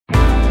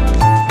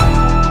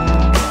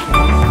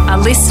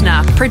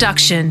listener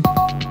production.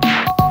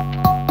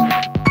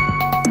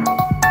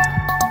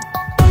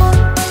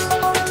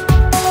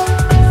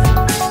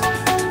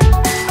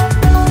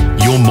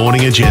 Your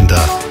morning agenda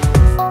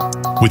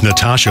with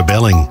Natasha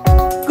Belling.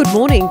 Good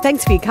morning.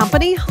 Thanks for your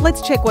company.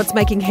 Let's check what's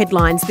making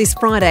headlines this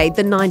Friday,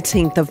 the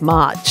 19th of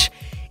March.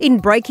 In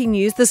breaking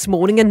news this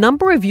morning, a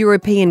number of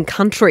European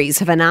countries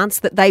have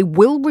announced that they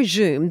will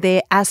resume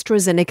their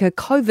AstraZeneca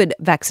COVID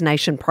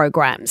vaccination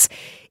programs.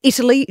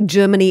 Italy,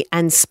 Germany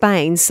and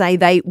Spain say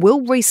they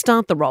will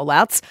restart the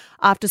rollouts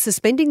after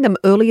suspending them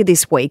earlier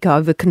this week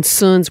over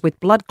concerns with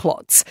blood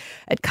clots.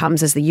 It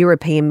comes as the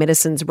European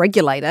Medicines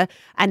Regulator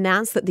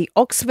announced that the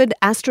Oxford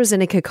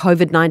AstraZeneca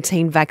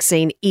COVID-19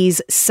 vaccine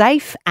is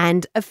safe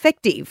and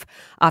effective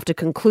after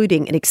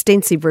concluding an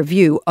extensive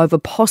review over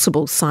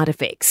possible side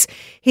effects.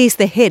 Here's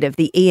the head of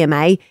the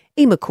EMA,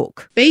 Emma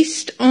Cook.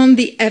 Based on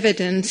the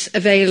evidence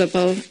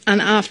available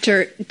and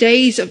after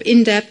days of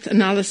in-depth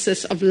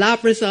analysis of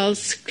lab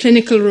results,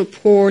 clinical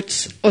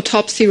reports,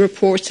 autopsy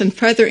reports and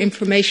further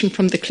information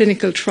from the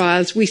clinical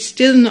trials, we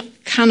still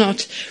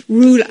cannot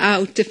rule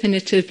out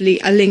definitively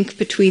a link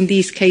between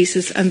these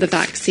cases and the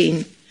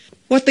vaccine.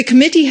 What the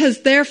committee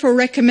has therefore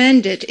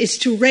recommended is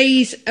to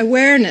raise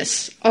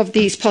awareness of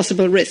these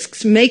possible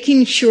risks,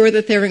 making sure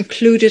that they're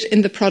included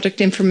in the product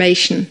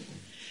information.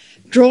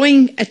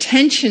 Drawing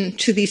attention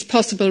to these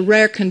possible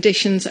rare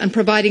conditions and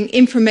providing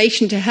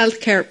information to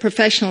healthcare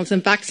professionals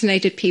and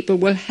vaccinated people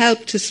will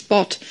help to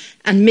spot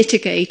and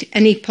mitigate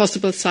any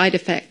possible side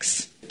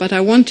effects. But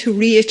I want to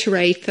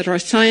reiterate that our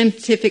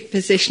scientific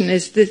position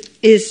is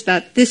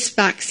that this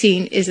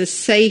vaccine is a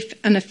safe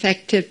and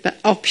effective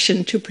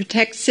option to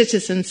protect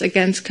citizens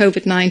against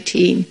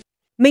COVID-19.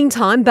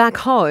 Meantime, back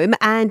home,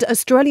 and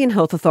Australian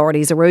health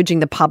authorities are urging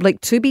the public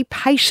to be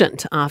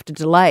patient after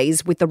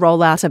delays with the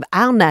rollout of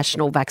our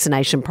national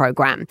vaccination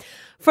program.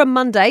 From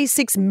Monday,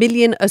 6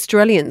 million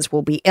Australians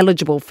will be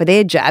eligible for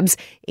their jabs,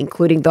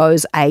 including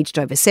those aged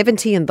over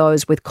 70 and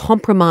those with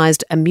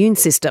compromised immune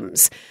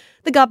systems.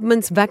 The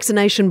government's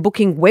vaccination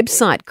booking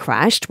website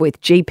crashed, with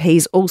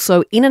GPs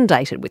also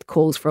inundated with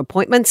calls for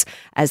appointments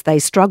as they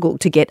struggle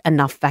to get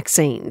enough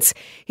vaccines.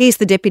 Here's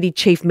the Deputy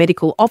Chief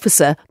Medical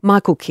Officer,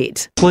 Michael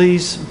Kidd.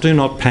 Please do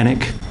not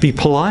panic. Be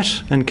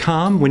polite and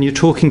calm when you're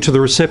talking to the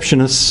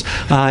receptionists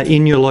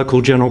in your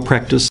local general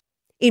practice.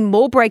 In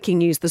more breaking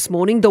news this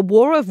morning, the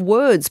war of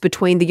words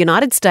between the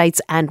United States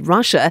and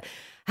Russia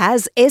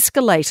has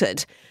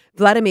escalated.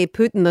 Vladimir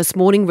Putin this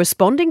morning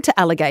responding to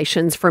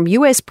allegations from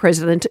US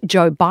President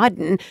Joe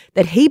Biden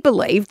that he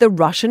believed the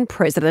Russian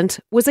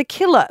president was a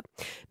killer.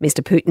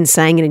 Mr. Putin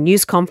saying in a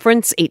news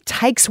conference, it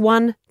takes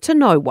one to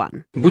know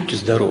one. Будьте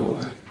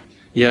здоровы.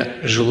 Я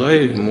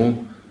желаю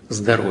ему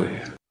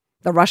здоровья.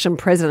 The Russian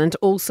president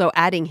also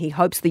adding he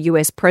hopes the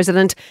US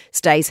president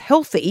stays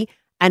healthy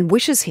and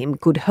wishes him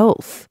good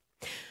health.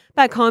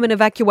 Back home, and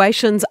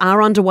evacuations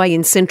are underway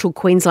in central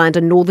Queensland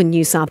and northern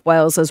New South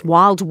Wales as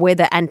wild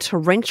weather and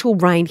torrential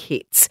rain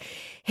hits.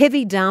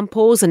 Heavy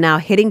downpours are now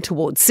heading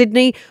towards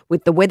Sydney,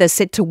 with the weather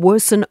set to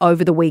worsen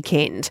over the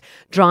weekend.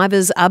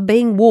 Drivers are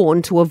being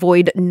warned to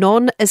avoid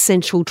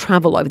non-essential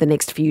travel over the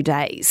next few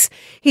days.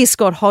 Here's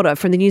Scott Hodder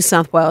from the New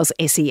South Wales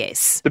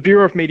SES. The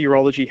Bureau of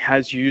Meteorology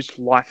has used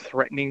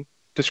life-threatening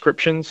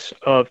descriptions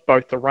of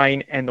both the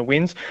rain and the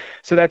winds.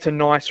 So that's a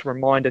nice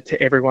reminder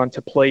to everyone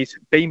to please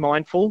be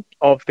mindful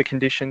of the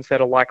conditions that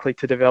are likely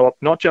to develop,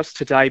 not just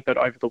today, but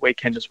over the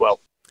weekend as well.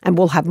 And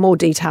we'll have more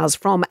details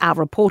from our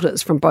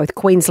reporters from both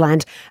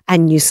Queensland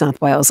and New South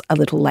Wales a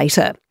little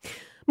later.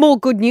 More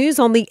good news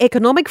on the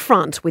economic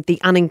front, with the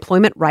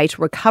unemployment rate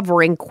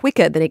recovering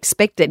quicker than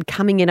expected,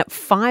 coming in at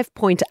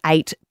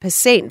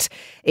 5.8%.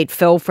 It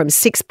fell from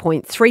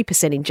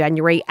 6.3% in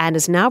January and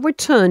has now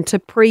returned to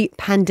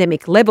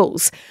pre-pandemic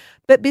levels.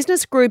 But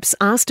business groups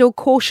are still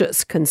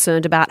cautious,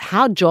 concerned about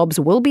how jobs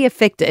will be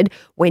affected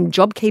when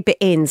JobKeeper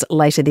ends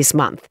later this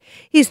month.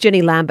 Here's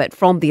Jenny Lambert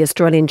from the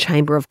Australian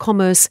Chamber of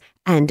Commerce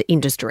and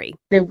Industry.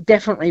 There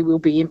definitely will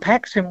be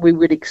impacts, and we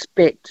would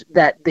expect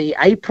that the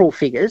April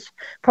figures,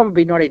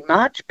 probably not in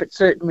March, but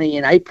certainly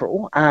in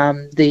April,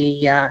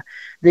 the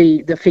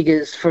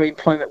figures for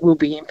employment will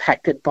be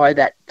impacted by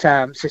that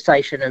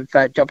cessation of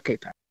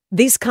JobKeeper.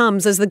 This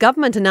comes as the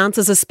government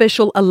announces a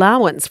special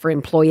allowance for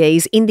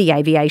employees in the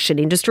aviation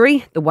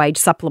industry. The wage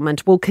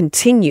supplement will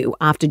continue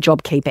after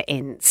JobKeeper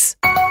ends.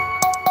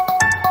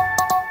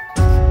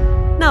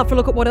 Now for a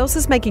look at what else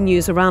is making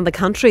news around the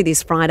country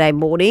this Friday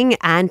morning,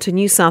 and to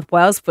New South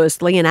Wales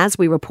firstly. And as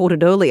we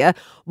reported earlier,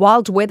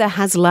 wild weather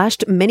has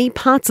lashed many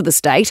parts of the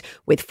state,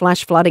 with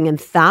flash flooding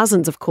and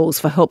thousands of calls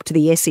for help to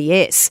the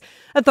SES.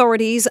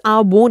 Authorities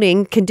are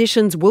warning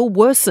conditions will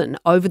worsen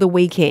over the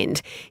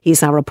weekend.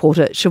 Here's our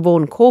reporter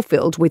Siobhan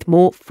Caulfield with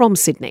more from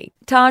Sydney.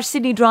 Taj,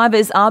 Sydney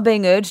drivers are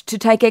being urged to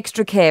take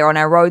extra care on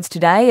our roads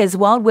today as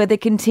wild weather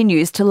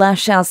continues to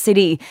lash our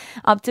city.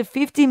 Up to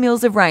 50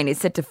 mils of rain is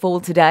set to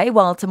fall today,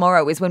 while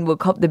tomorrow is when we'll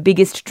cop the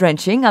biggest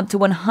drenching, up to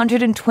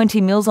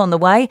 120 mils on the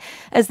way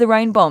as the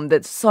rain bomb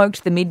that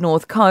soaked the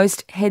mid-north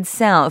coast heads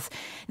south.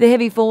 The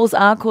heavy falls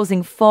are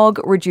causing fog,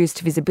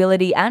 reduced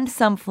visibility and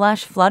some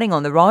flash flooding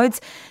on the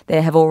roads. There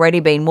there have already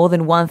been more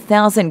than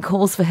 1,000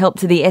 calls for help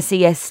to the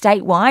SES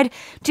statewide,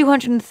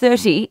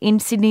 230 in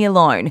Sydney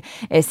alone.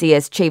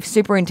 SES Chief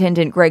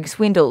Superintendent Greg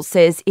Swindle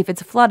says if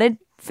it's flooded,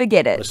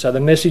 forget it. So the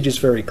message is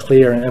very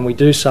clear, and we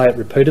do say it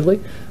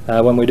repeatedly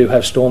when we do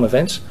have storm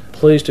events.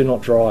 Please do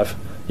not drive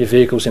your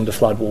vehicles into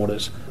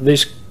floodwaters.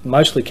 This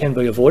mostly can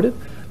be avoided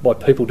by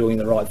people doing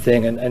the right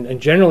thing,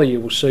 and generally you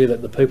will see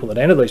that the people that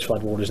enter these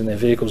floodwaters in their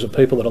vehicles are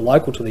people that are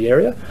local to the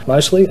area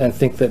mostly and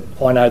think that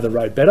I know the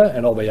road better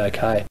and I'll be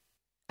okay.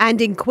 And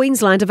in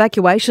Queensland,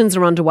 evacuations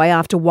are underway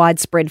after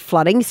widespread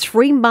flooding.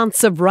 3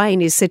 months of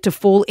rain is set to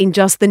fall in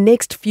just the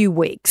next few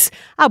weeks.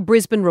 Our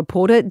Brisbane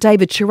reporter,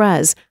 David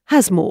Shiraz,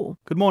 has more.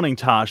 Good morning,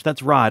 Tash.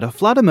 That's right. A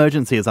flood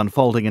emergency is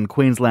unfolding in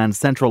Queensland's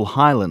Central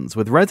Highlands,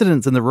 with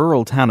residents in the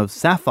rural town of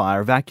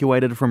Sapphire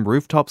evacuated from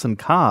rooftops and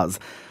cars.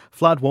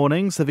 Flood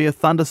warnings, severe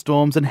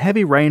thunderstorms and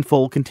heavy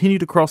rainfall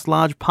continued across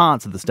large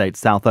parts of the state's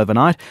south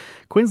overnight.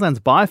 Queensland's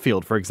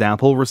Byfield, for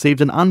example,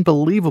 received an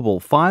unbelievable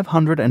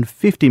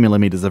 550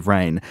 millimetres of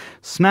rain,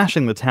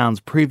 smashing the town's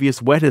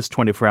previous wettest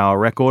 24-hour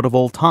record of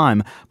all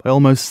time by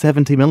almost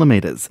 70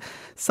 millimetres.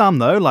 Some,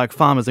 though, like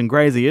farmers and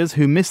graziers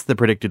who missed the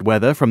predicted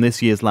weather from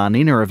this year's La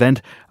Nina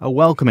event, are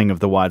welcoming of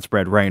the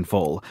widespread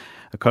rainfall.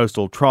 A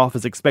coastal trough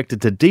is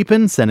expected to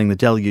deepen, sending the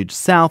deluge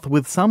south,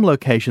 with some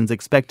locations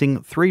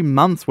expecting 3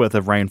 months' worth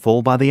of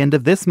rainfall by the end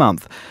of this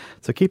month.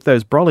 So keep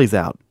those brollies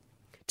out.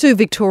 To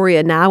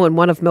Victoria now, and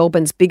one of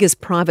Melbourne's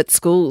biggest private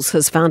schools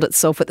has found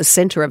itself at the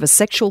centre of a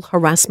sexual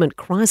harassment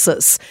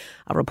crisis.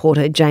 Our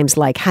reporter James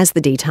Lake has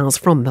the details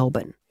from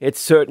Melbourne. It's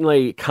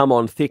certainly come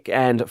on thick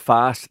and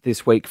fast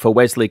this week for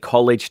Wesley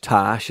College,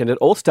 Tash, and it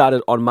all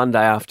started on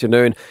Monday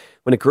afternoon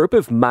when a group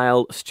of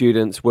male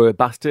students were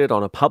busted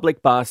on a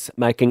public bus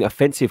making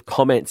offensive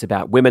comments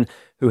about women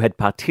who had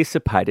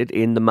participated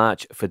in the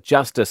March for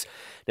Justice.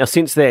 Now,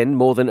 since then,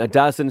 more than a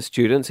dozen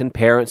students and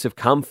parents have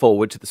come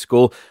forward to the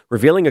school,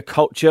 revealing a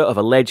culture of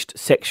alleged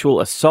sexual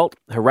assault,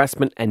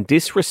 harassment and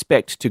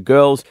disrespect to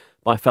girls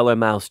by fellow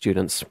male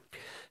students.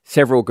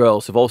 Several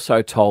girls have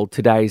also told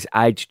today's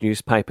Age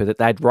newspaper that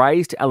they'd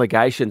raised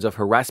allegations of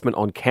harassment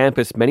on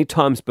campus many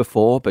times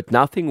before, but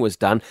nothing was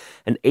done,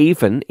 and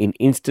even in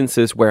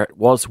instances where it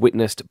was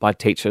witnessed by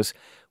teachers.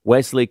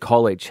 Wesley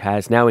College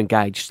has now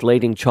engaged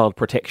leading child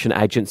protection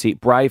agency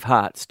Brave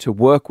Hearts to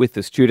work with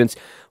the students,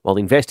 while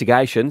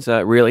investigations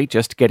are really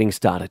just getting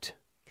started.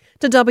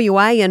 To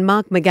WA, and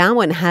Mark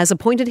McGowan has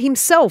appointed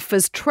himself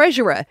as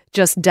Treasurer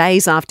just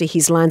days after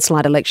his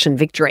landslide election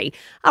victory.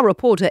 Our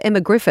reporter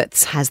Emma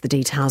Griffiths has the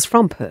details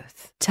from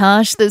Perth.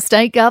 Tash, the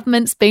state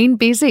government's been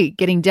busy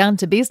getting down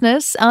to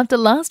business after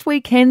last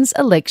weekend's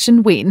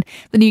election win.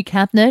 The new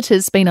cabinet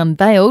has been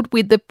unveiled,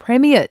 with the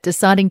Premier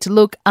deciding to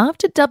look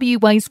after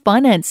WA's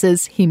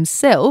finances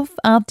himself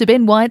after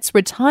Ben White's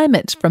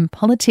retirement from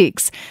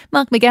politics.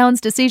 Mark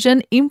McGowan's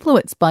decision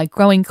influenced by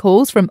growing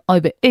calls from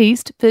over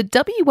east for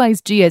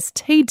WA's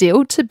GST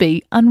deal to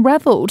be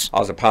unravelled. I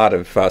was a part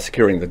of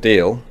securing the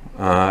deal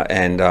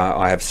and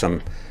I have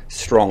some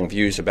strong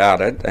views about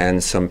it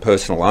and some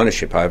personal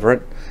ownership over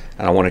it,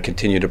 and I want to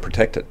continue to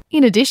protect it.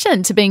 In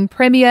addition to being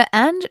Premier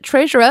and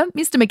Treasurer,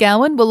 Mr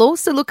McGowan will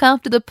also look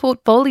after the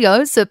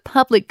portfolios of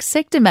public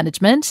sector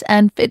management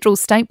and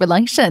federal-state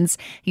relations.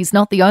 He's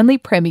not the only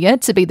Premier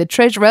to be the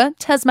Treasurer.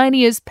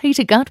 Tasmania's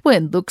Peter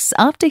Gutwin looks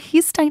after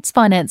his state's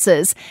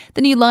finances.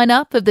 The new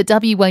lineup of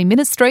the WA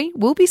Ministry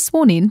will be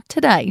sworn in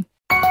today.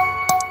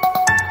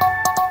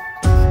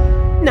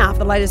 Now, for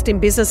the latest in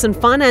business and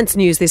finance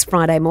news this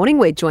Friday morning,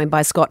 we're joined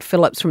by Scott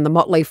Phillips from the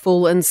Motley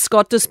Fool. And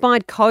Scott,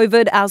 despite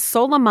COVID, our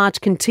solar march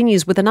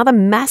continues with another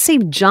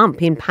massive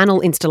jump in panel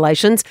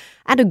installations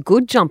and a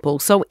good jump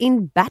also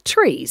in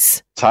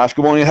batteries. Tash,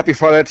 good morning. Happy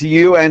Friday to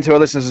you and to our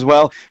listeners as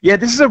well. Yeah,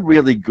 this is a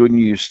really good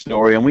news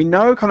story. And we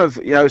know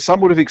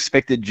some would have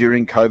expected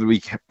during COVID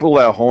we pull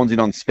our horns in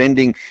on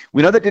spending.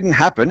 We know that didn't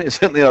happen,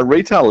 certainly at a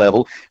retail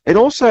level. And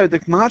also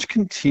the march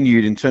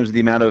continued in terms of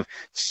the amount of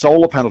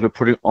solar panels we're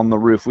putting on the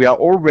roof. We are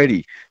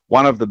already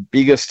one of the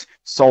biggest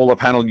solar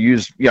panel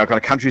used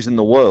countries in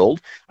the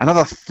world.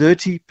 Another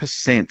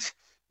 30%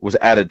 was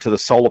added to the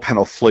solar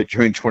panel fleet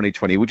during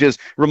 2020, which is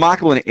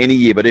remarkable in any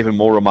year, but even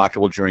more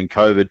remarkable during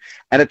COVID,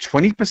 and a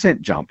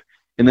 20% jump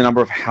in the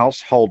number of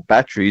household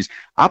batteries,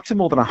 up to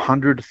more than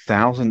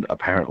 100,000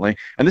 apparently.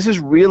 And this is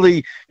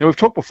really, we've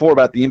talked before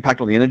about the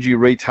impact on the energy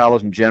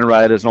retailers and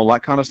generators and all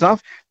that kind of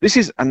stuff. This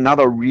is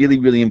another really,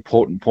 really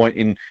important point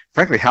in,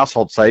 frankly,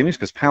 household savings,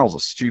 because panels are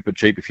stupid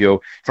cheap. If you're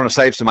trying to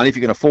save some money, if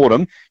you can afford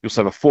them, you'll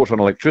save a fortune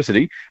on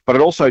electricity, but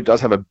it also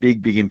does have a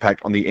big, big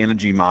impact on the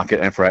energy market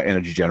and for our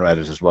energy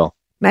generators as well.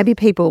 Maybe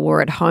people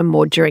were at home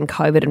more during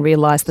COVID and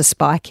realised the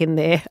spike in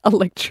their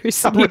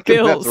electricity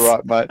bills.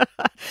 That's right,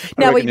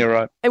 mate. You're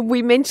right.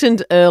 We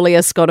mentioned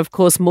earlier, Scott, of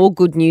course, more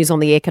good news on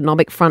the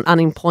economic front.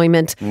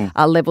 Unemployment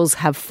levels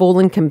have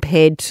fallen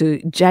compared to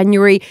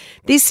January.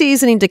 This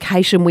is an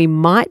indication we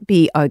might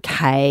be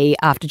okay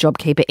after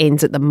JobKeeper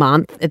ends at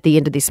the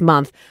end of this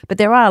month. But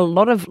there are a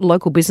lot of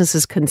local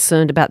businesses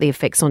concerned about the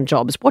effects on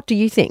jobs. What do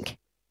you think?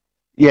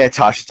 Yeah,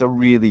 Tash, it's a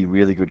really,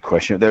 really good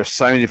question. There are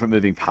so many different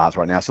moving parts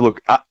right now. So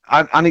look,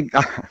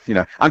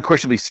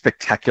 unquestionably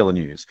spectacular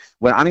news.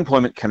 When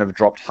unemployment can have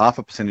dropped half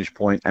a percentage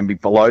point and be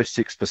below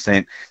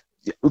 6%,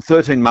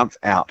 13 months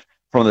out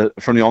from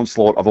the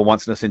onslaught of a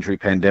once-in-a-century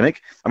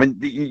pandemic. I mean,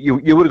 you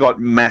would have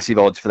got massive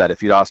odds for that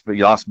if you'd asked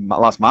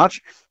last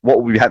March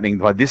what would be happening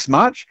by this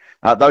March.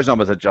 Those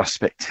numbers are just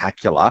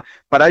spectacular.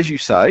 But as you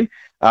say,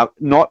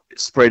 not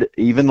spread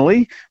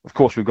evenly. Of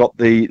course, we've got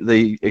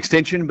the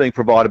extension being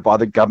provided by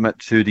the government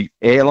to the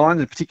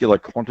airlines, in particular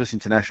Qantas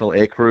International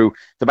Aircrew,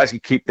 to basically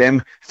keep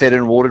them fed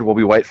and watered while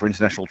we wait for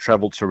international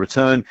travel to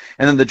return.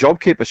 And then the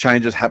JobKeeper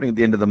changes happening at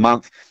the end of the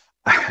month.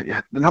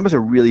 The numbers are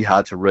really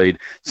hard to read.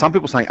 Some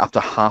people saying up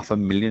to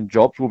 500,000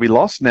 jobs will be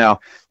lost. Now,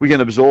 we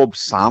can absorb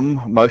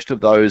most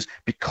of those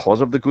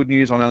because of the good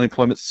news on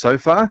unemployment so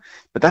far,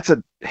 but that's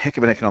a heck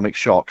of an economic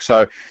shock.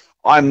 So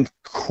I'm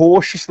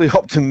cautiously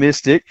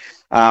optimistic,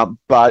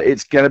 but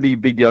it's going to be a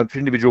big deal for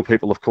individual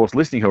people, of course,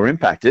 listening who are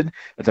impacted.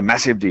 It's a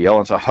massive deal,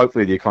 and so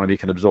hopefully the economy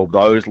can absorb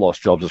those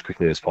lost jobs as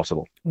quickly as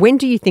possible. When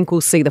do you think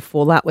we'll see the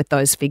fallout with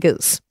those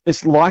figures?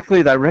 It's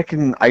likely, they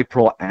reckon,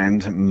 April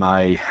and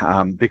May,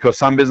 because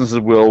some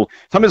businesses will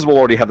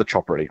already have the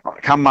chop ready.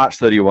 Come March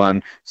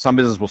 31, some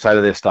businesses will say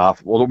to their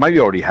staff, well, maybe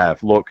you already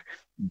have, look,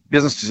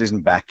 business just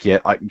isn't back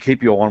yet. I can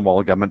keep you on while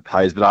the government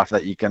pays, but after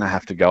that, you're going to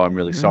have to go. I'm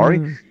really sorry.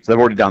 So they've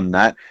already done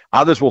that.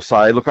 Others will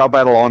say, look, I'll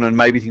battle on and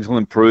maybe things will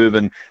improve,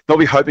 and they'll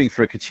be hoping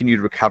for a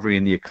continued recovery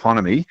in the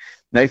economy.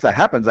 Now, if that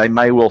happens, they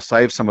may well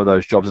save some of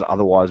those jobs that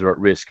otherwise are at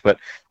risk. But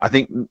I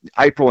think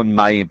April and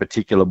May in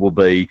particular will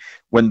be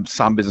when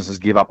some businesses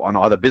give up on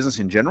either business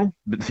in general,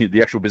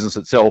 the actual business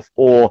itself,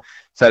 or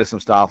say to some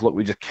staff, look,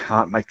 we just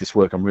can't make this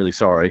work. I'm really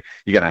sorry.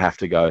 You're going to have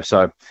to go.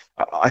 So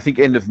I think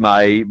end of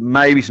May,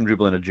 maybe some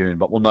dribble into June,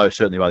 but we'll know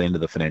certainly by the end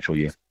of the financial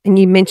year. And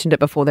you mentioned it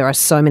before, there are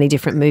so many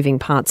different moving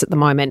parts at the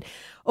moment.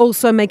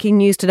 Also making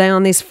news today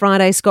on this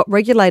Friday, Scott,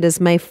 regulators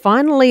may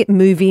finally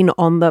move in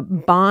on the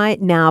buy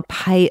now,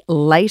 pay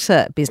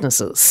later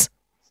businesses.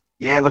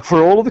 Yeah, look,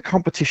 for all of the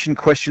competition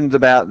questions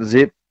about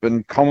Zip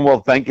and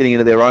Commonwealth Bank getting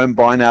into their own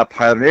buy now,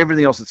 pay later and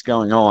everything else that's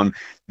going on,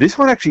 this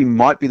one actually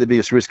might be the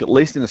biggest risk, at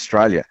least in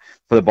Australia,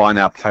 for the buy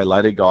now, pay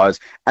later guys.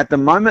 At the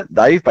moment,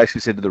 they've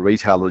basically said to the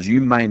retailers, you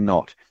may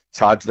not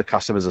charge the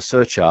customers a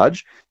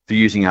surcharge for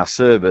using our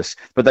service,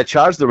 but they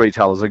charge the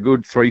retailers a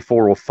good 3%, 4%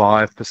 or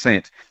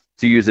 5%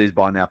 to use these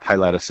buy now, pay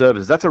later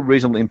services. That's a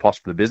reasonable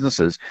impost for the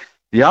businesses.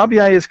 The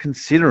RBA is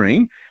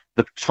considering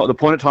the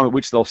point of time at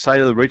which they'll say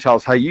to the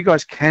retailers, hey, you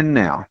guys can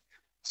now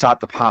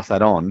start to pass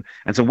that on.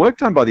 And some work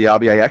done by the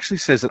RBA actually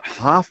says that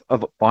half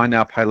of buy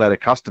now, pay later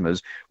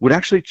customers would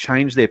actually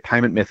change their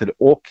payment method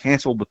or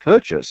cancel the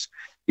purchase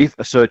if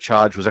a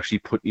surcharge was actually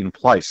put in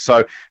place.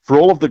 So for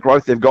all of the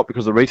growth they've got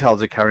because the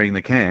retailers are carrying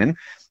the can,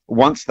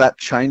 once that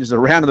changes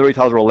around and the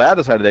retailers are allowed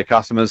to say to their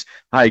customers,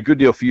 hey, good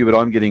deal for you, but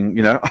I'm getting,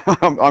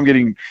 I'm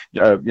getting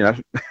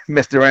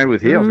messed around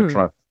with here. I'm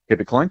trying to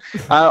keep it clean.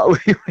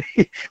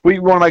 We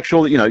want to make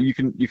sure that, you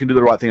can do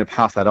the right thing and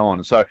pass that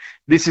on. So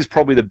this is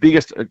probably the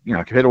biggest,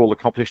 compared to all the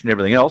competition and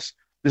everything else,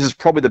 this is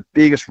probably the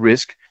biggest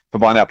risk for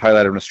buy now, pay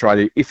later in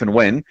Australia if and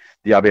when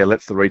the RBA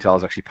lets the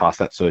retailers actually pass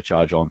that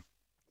surcharge on.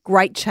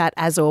 Great chat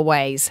as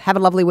always. Have a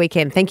lovely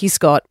weekend. Thank you,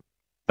 Scott.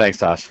 Thanks,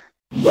 Tash.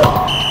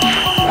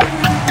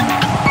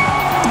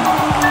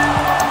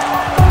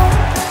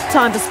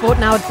 Time for sport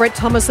now with Brett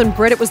Thomas. And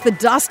Brett, it was the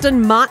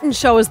Dustin Martin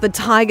show as the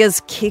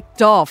Tigers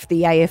kicked off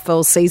the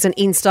AFL season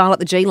in style at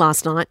the G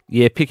last night.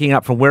 Yeah, picking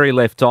up from where he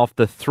left off,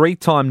 the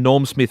three-time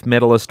Norm Smith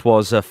medalist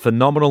was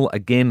phenomenal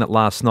again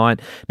last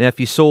night. Now, if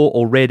you saw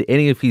or read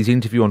any of his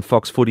interview on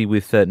Fox Footy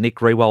with Nick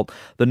Riewoldt,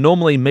 the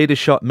normally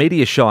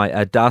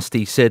media-shy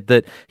Dusty said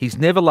that he's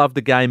never loved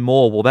the game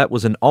more. Well, that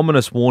was an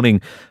ominous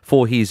warning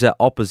for his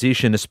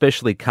opposition,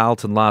 especially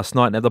Carlton last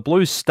night. Now, the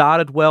Blues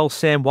started well.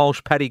 Sam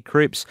Walsh, Paddy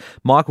Cripps,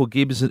 Michael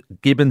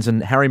Gibbons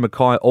and Harry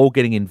Mackay all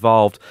getting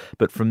involved.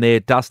 But from there,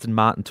 Dustin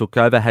Martin took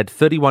over, had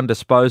 31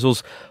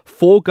 disposals,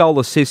 4 goal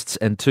assists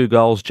and 2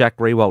 goals. Jack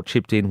Riewoldt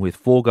chipped in with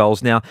 4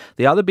 goals. Now,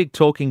 the other big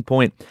talking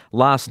point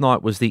last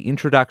night was the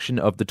introduction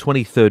of the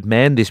 23rd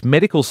man, this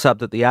medical sub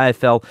that the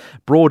AFL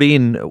brought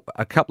in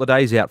a couple of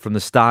days out from the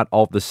start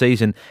of the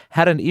season.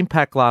 Had an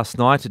impact last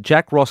night.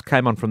 Jack Ross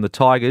came on from the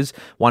Tigers,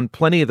 won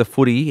plenty of the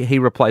footy. He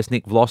replaced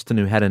Nick Vlosten,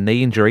 who had a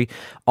knee injury.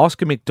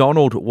 Oscar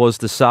McDonald was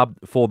the sub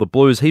for the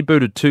Blues. He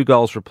booted 2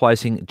 goals,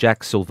 replacing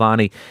Jack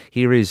Silvani.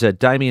 Here is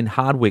Damien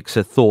Hardwick's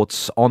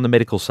thoughts on the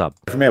medical sub.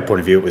 From our point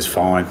of view, it was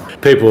fine.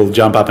 People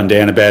jump up and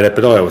down about it,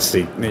 but I always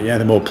think,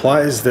 the more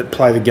players that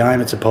play the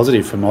game, it's a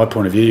positive from my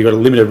point of view. You've got a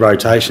limited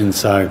rotation,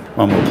 so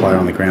one more player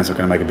on the ground is not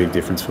going to make a big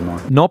difference for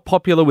mine. Not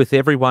popular with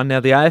everyone. Now,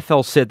 the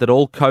AFL said that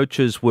all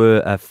coaches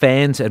were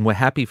fans and were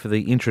happy for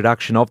the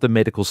introduction of the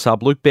medical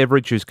sub. Luke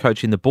Beveridge, who's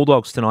coaching the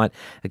Bulldogs tonight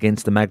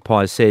against the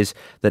Magpies, says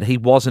that he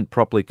wasn't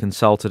properly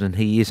consulted and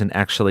he isn't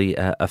actually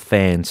a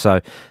fan. So,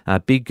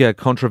 big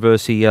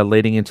controversy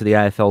leading into the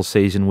AFL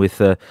season with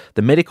the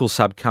medical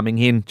sub coming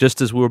in just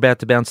as we were about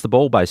to bounce the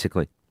ball,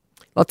 basically.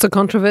 Lots of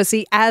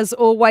controversy, as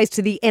always,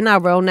 to the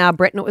NRL now,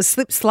 Brett, and it was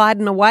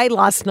slip-sliding away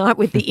last night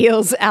with the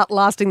Eels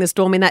outlasting the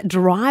Storm in that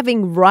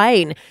driving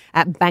rain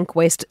at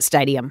Bankwest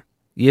Stadium.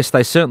 Yes,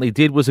 they certainly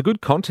did. It was a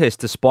good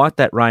contest despite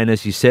that rain,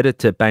 as you said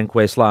it, at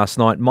Bankwest last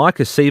night. Mike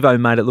Acevo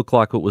made it look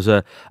like it was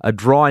a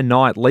dry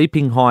night,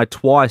 leaping high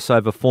twice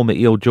over former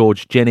Eel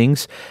George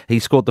Jennings. He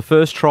scored the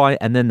first try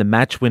and then the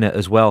match winner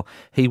as well.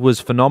 He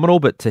was phenomenal,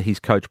 but his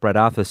coach Brad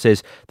Arthur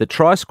says that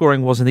try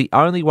scoring wasn't the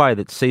only way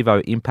that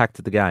Acevo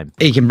impacted the game.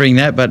 He can bring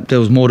that, but there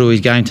was more to his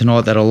game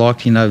tonight that I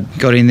liked.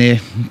 Got in there,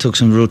 took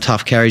some real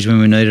tough carries when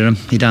we needed him.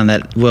 He done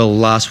that well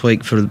last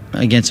week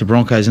against the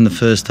Broncos in the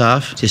first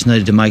half. Just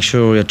needed to make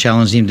sure we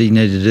challenged him. He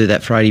needed to do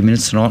that for 80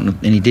 minutes tonight,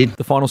 and he did.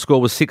 The final score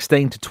was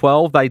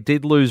 16-12. They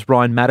did lose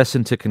Ryan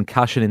Madison to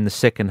concussion in the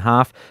second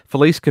half.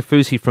 Felice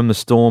Kafusi from the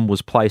Storm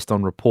was placed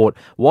on report.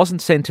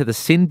 Wasn't sent to the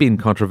sin bin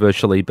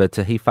controversially, but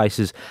he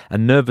faces a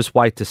nervous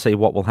wait to see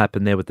what will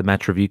happen there with the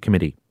match review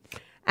committee.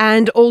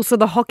 And also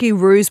the Hockey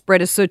Roos,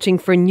 Brett, is searching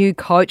for a new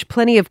coach.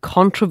 Plenty of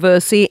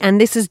controversy, and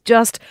this is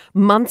just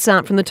months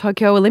out from the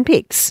Tokyo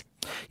Olympics.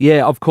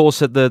 Yeah, of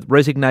course, at the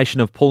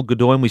resignation of Paul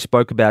Godoin, we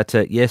spoke about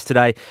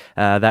yesterday,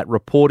 that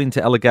report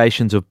into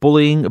allegations of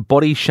bullying,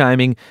 body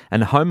shaming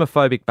and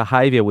homophobic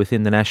behaviour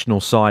within the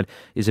national side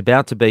is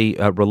about to be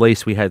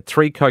released. We had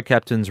 3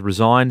 co-captains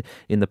resign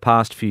in the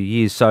past few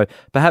years, so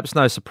perhaps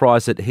no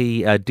surprise that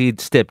he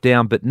did step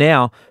down. But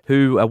now,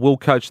 who will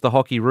coach the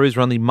Hockey Roos?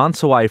 We're only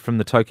months away from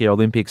the Tokyo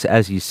Olympics,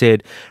 as you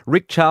said.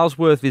 Rick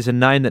Charlesworth is a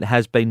name that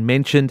has been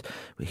mentioned.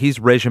 His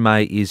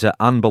resume is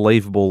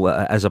unbelievable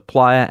as a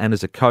player and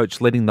as a coach,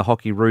 leading the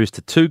Hockey Roos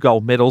to 2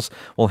 gold medals.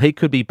 Well, he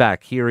could be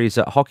back. Here is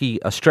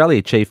Hockey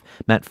Australia chief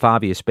Matt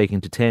Favia speaking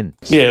to 10.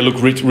 Yeah,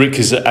 look, Rick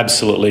is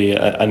absolutely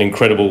an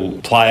incredible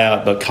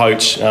player, but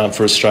coach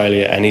for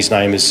Australia, and his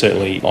name is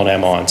certainly on our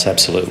minds,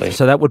 absolutely.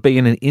 So that would be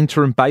in an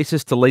interim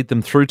basis to lead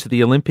them through to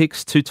the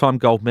Olympics. 2-time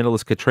gold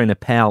medalist Katrina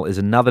Powell is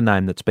another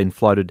name that's been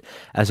floated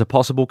as a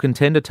possible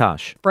contender,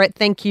 Tash. Brett,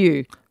 thank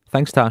you.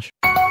 Thanks, Tash.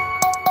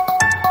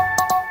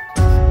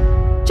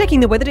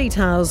 Checking the weather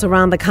details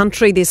around the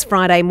country this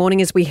Friday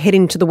morning as we head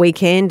into the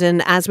weekend,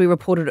 and as we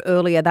reported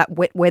earlier, that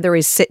wet weather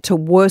is set to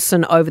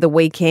worsen over the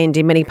weekend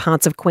in many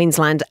parts of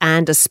Queensland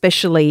and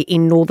especially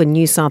in northern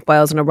New South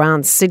Wales and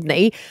around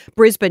Sydney.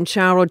 Brisbane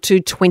shower to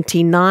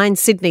 29.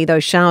 Sydney,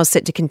 those showers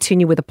set to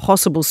continue with a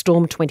possible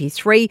storm,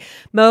 23.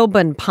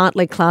 Melbourne,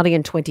 partly cloudy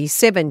and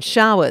 27.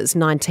 Showers,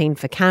 19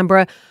 for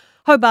Canberra.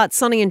 Hobart,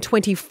 sunny and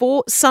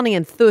 24, sunny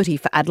and 30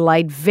 for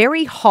Adelaide.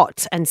 Very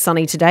hot and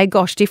sunny today.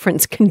 Gosh,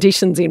 different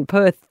conditions in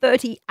Perth.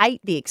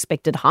 38 the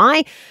expected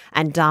high.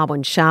 And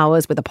Darwin,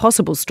 showers with a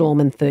possible storm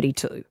and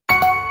 32.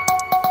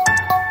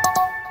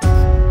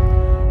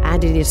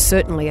 And it is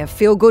certainly a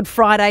feel-good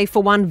Friday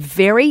for one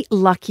very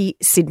lucky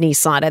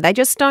Sydney-sider. They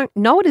just don't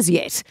know it as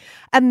yet.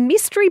 A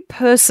mystery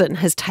person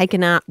has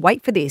taken out,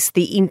 wait for this,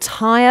 the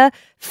entire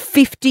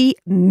 $50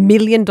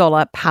 million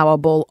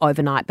Powerball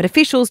overnight. But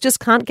officials just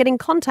can't get in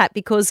contact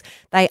because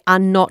they are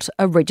not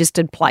a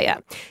registered player.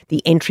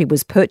 The entry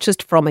was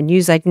purchased from a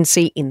news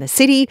agency in the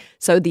city,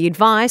 so the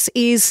advice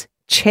is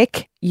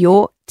check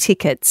your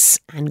tickets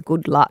and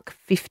good luck.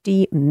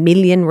 50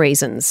 million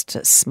reasons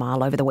to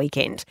smile over the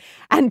weekend.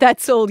 And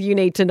that's all you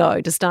need to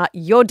know to start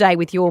your day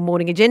with your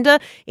morning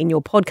agenda in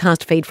your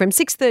podcast feed from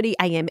 6:30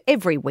 a.m.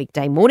 every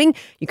weekday morning.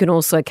 You can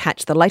also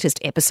catch the latest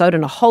episode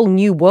in a whole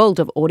new world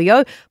of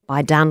audio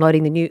by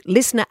downloading the new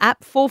Listener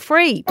app for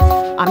free.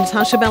 I'm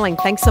Natasha Belling.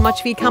 Thanks so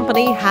much for your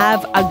company.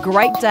 Have a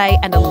great day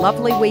and a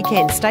lovely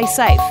weekend. Stay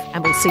safe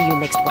and we'll see you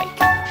next week.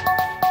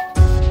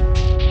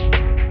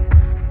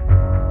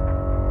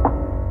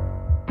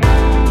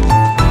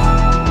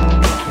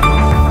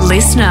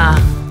 Listener.